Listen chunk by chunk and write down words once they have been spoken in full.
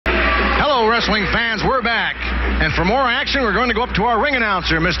Hello, wrestling fans. We're back. And for more action, we're going to go up to our ring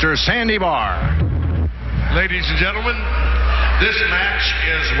announcer, Mr. Sandy Barr. Ladies and gentlemen, this match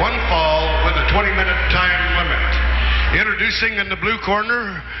is one fall with a 20-minute time limit. Introducing in the blue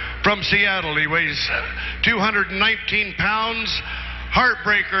corner from Seattle, he weighs 219 pounds,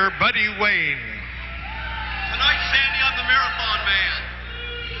 Heartbreaker Buddy Wayne. Tonight, Sandy, I'm the Marathon Man.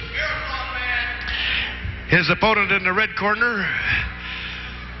 Marathon Man. His opponent in the red corner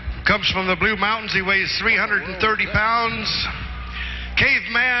comes from the Blue Mountains. He weighs 330 pounds,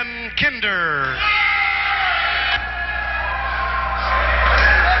 Caveman Kinder.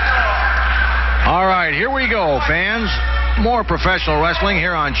 All right, here we go, fans. More professional wrestling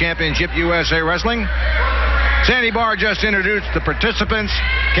here on Championship USA Wrestling. Sandy Barr just introduced the participants.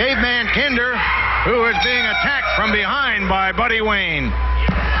 Caveman Kinder, who is being attacked from behind by Buddy Wayne.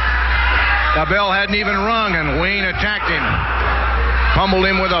 The bell hadn't even rung, and Wayne attacked him. Pummeled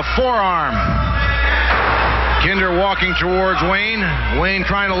him with a forearm. Kinder walking towards Wayne. Wayne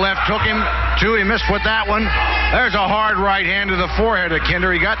trying to left hook him, too. He missed with that one. There's a hard right hand to the forehead of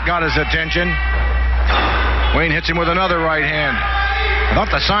Kinder. He got his attention. Wayne hits him with another right hand. I thought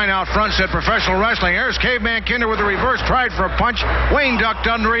the sign out front said professional wrestling. There's Caveman Kinder with a reverse. Tried for a punch. Wayne ducked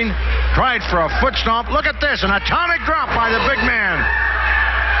under him. Tried for a foot stomp. Look at this. An atomic drop by the big man.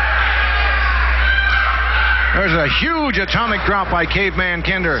 There's a huge atomic drop by Caveman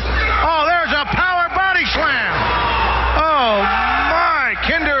Kinder. Oh, there's a power body slam. Oh, my.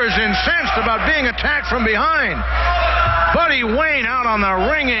 Kinder is incensed about being attacked from behind. Buddy Wayne out on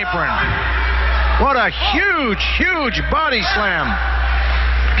the ring apron. What a huge, huge body slam.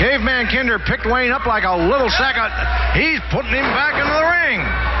 Caveman Kinder picked Wayne up like a little sack of... He's putting him back into the ring.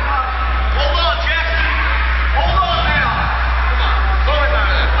 Hold on, Jack. Hold on now. Come on.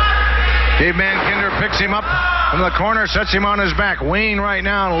 Caveman Kinder picks him up from the corner, sets him on his back. Wayne right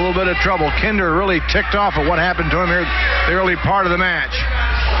now in a little bit of trouble. Kinder really ticked off at what happened to him here the early part of the match.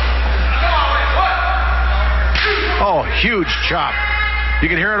 Oh, huge chop. You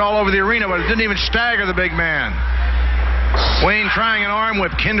could hear it all over the arena, but it didn't even stagger the big man. Wayne trying an arm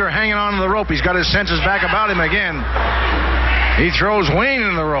whip. Kinder hanging on to the rope. He's got his senses back about him again. He throws Wayne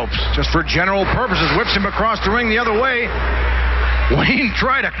in the ropes just for general purposes. Whips him across the ring the other way. Wayne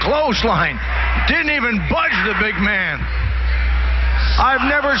tried a clothesline. Didn't even budge the big man. I've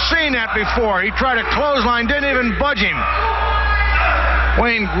never seen that before. He tried a clothesline, didn't even budge him.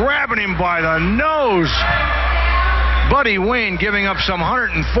 Wayne grabbing him by the nose. Buddy Wayne giving up some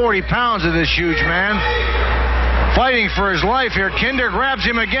 140 pounds of this huge man. Fighting for his life here. Kinder grabs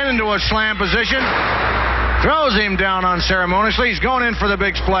him again into a slam position. Throws him down unceremoniously. He's going in for the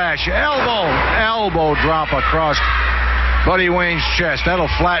big splash. Elbow drop across Buddy Wayne's chest. That'll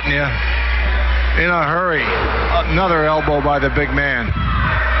flatten you in a hurry. Another elbow by the big man.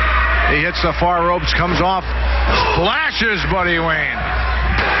 He hits the far ropes, comes off, splashes Buddy Wayne.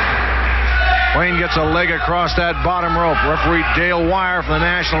 Wayne gets a leg across that bottom rope. Referee Dale Wire from the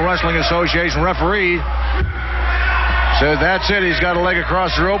National Wrestling Association referee says that's it. He's got a leg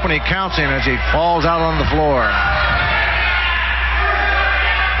across the rope, and he counts him as he falls out on the floor.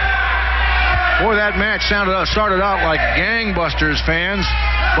 Boy, that match started out like gangbusters, fans.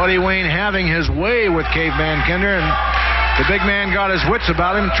 Buddy Wayne having his way with Caveman Kinder, and the big man got his wits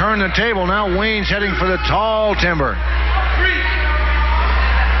about him, turned the table. Now Wayne's heading for the tall timber.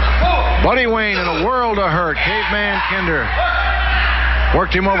 Buddy Wayne in a world of hurt. Caveman Kinder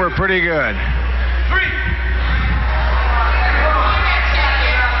worked him over pretty good.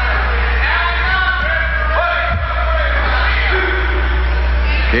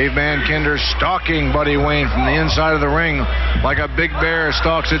 Caveman Kinder stalking Buddy Wayne from the inside of the ring like a big bear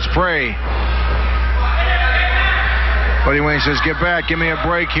stalks its prey. Buddy Wayne says, "Get back, give me a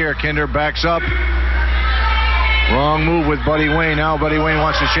break here." Kinder backs up. Wrong move with Buddy Wayne. Now Buddy Wayne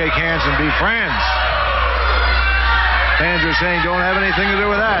wants to shake hands and be friends. Fans are saying don't have anything to do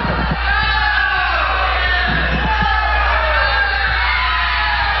with that.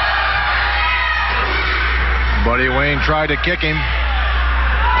 Buddy Wayne tried to kick him.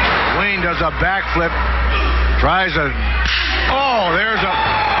 Wayne does a backflip. Tries a... there's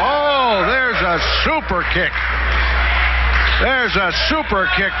a super kick. There's a super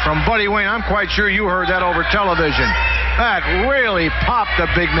kick from Buddy Wayne. I'm quite sure you heard that over television. That really popped the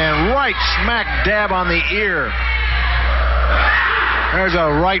big man right smack dab on the ear. There's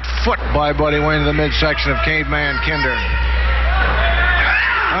a right foot by Buddy Wayne to the midsection of Caveman Kinder.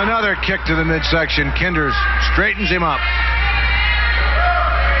 Another kick to the midsection. Kinder straightens him up.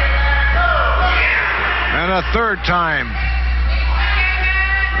 And a third time.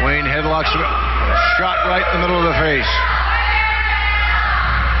 Wayne headlocks him. Shot right in the middle of the face.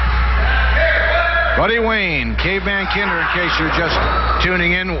 Buddy Wayne, Caveman Kinder, in case you're just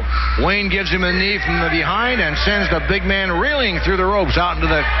tuning in. Wayne gives him a knee from the behind and sends the big man reeling through the ropes out into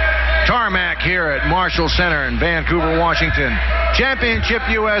the tarmac here at Marshall Center in Vancouver, Washington. Championship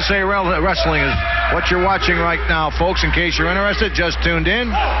USA Wrestling is what you're watching right now, folks, in case you're interested, just tuned in.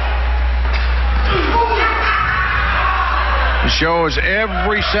 The show is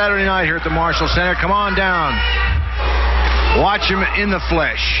every Saturday night here at the Marshall Center. Come on down. Watch him in the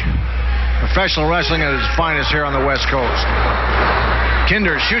flesh. Professional wrestling at its finest here on the West Coast.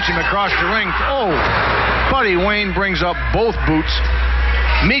 Kinder shoots him across the ring. Oh, Buddy Wayne brings up both boots.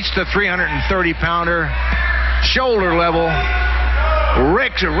 Meets the 330-pounder. Shoulder level.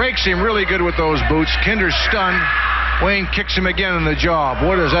 Rakes him really good with those boots. Kinder's stunned. Wayne kicks him again in the jaw.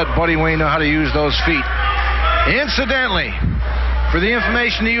 Boy, does that Buddy Wayne know how to use those feet. Incidentally, for the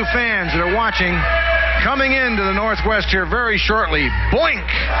information to you fans that are watching, coming into the Northwest here very shortly, Boink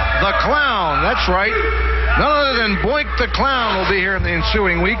the Clown. That's right. None other than Boink the Clown will be here in the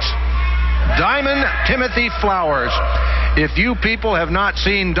ensuing weeks. Diamond Timothy Flowers. If you people have not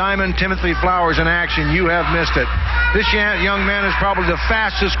seen Diamond Timothy Flowers in action, you have missed it. This young man is probably the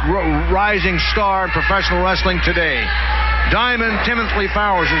fastest rising star in professional wrestling today. Diamond Timothy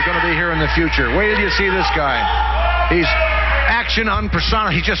Flowers is going to be here in the future. Wait till you see this guy. He's action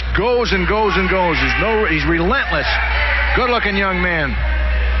unpersonified. He just goes and goes and goes. He's relentless. Good-looking young man.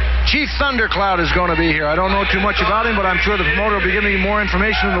 Chief Thundercloud is going to be here. I don't know too much about him, but I'm sure the promoter will be giving you more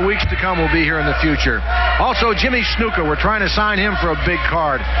information in the weeks to come. Will be here in the future. Also, Jimmy Snuka. We're trying to sign him for a big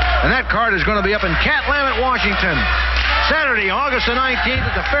card. And that card is going to be up in Catlamet, Washington. Saturday, August the 19th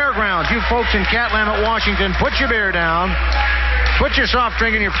at the fairgrounds. You folks in Catlamet, Washington, put your beer down. Put your soft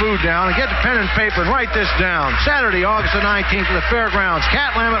drink and your food down and get the pen and paper and write this down. Saturday, August the 19th at the fairgrounds,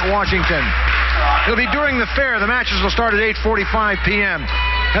 Catlamet, Washington. It'll be during the fair. The matches will start at 8:45 p.m.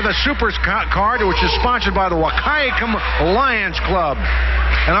 Have the Supers card, which is sponsored by the Wakaikam Lions Club.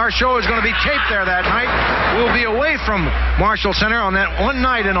 And our show is going to be taped there that night. We'll be away from Marshall Center on that one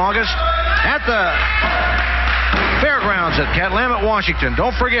night in August at the fairgrounds at Catlamet, Washington.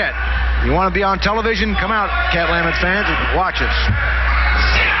 Don't forget, you want to be on television? Come out, Catlamet fans, and watch us.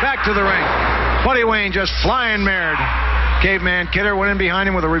 Back to the ring. Buddy Wayne just flying mared. Caveman Kinder went in behind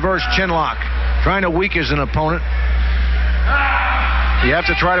him with a reverse chin lock, trying to weaken an opponent. You have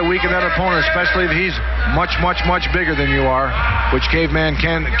to try to weaken that opponent, especially if he's much, much, much bigger than you are, which Caveman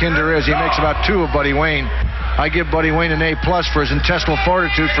Kinder is. He makes about 2 of Buddy Wayne. I give Buddy Wayne an A+ for his intestinal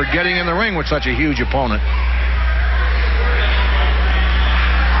fortitude for getting in the ring with such a huge opponent.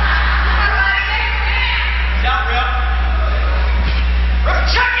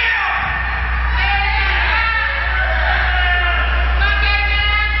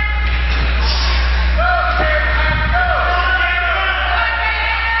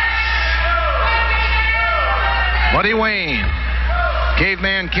 Buddy Wayne,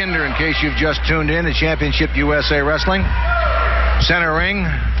 Caveman Kinder, in case you've just tuned in to Championship USA Wrestling. Center ring.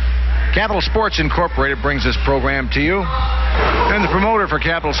 Capital Sports Incorporated brings this program to you. And the promoter for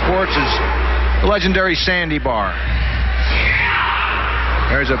Capital Sports is the legendary Sandy Barr.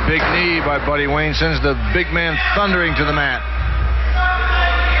 There's a big knee by Buddy Wayne, sends the big man thundering to the mat.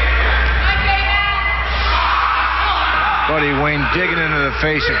 Buddy Wayne digging into the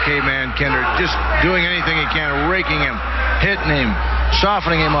face of Caveman Kinder, just doing anything he can, raking him, hitting him,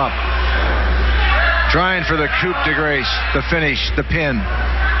 softening him up, trying for the coup de grace, the finish, the pin.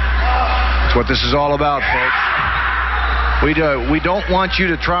 That's what this is all about, folks. We don't want you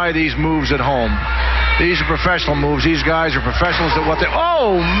to try these moves at home. These are professional moves. These guys are professionals at what they...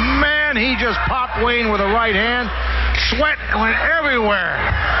 Oh, man, he just popped Wayne with a right hand. Sweat went everywhere.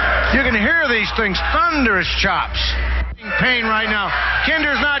 You can hear these things, thunderous chops. Pain right now.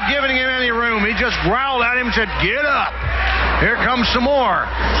 Kinder's not giving him any room. He just growled at him and said, "Get up." Here comes some more.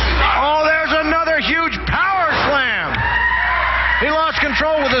 Oh, there's another huge power slam. He lost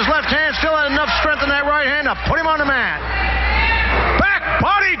control with his left hand. Still had enough strength in that right hand to put him on the mat. Back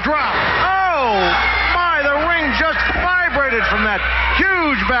body drop. Oh, my, the ring just vibrated from that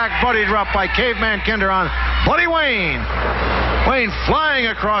huge back body drop by Caveman Kinder on Buddy Wayne. Wayne flying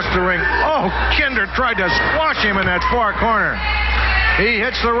across the ring. Oh, Kinder tried to squash him in that far corner. He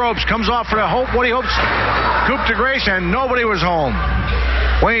hits the ropes, comes off for what he hopes, coup de grace, and nobody was home.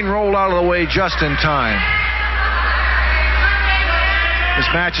 Wayne rolled out of the way just in time. This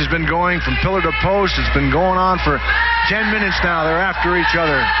match has been going from pillar to post. It's been going on for 10 minutes now. They're after each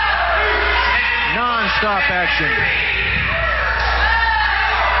other. Non-stop action.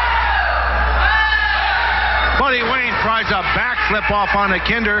 Buddy Wayne tries a backflip off onto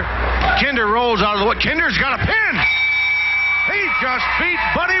Kinder. Kinder rolls out of the way. Kinder's got a pin. He just beat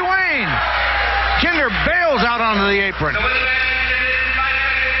Buddy Wayne. Kinder bails out onto the apron.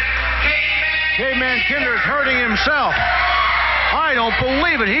 Caveman Kinder's hurting himself. I don't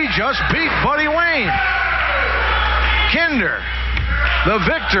believe it. He just beat Buddy Wayne. Kinder, the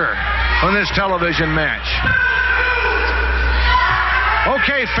victor on this television match.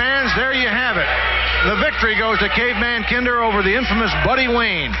 Okay, fans, there you have it. The victory goes to Caveman Kinder over the infamous Buddy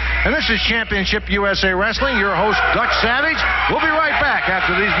Wayne. And this is Championship USA Wrestling. Your host, Duck Savage. We'll be right back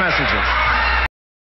after these messages.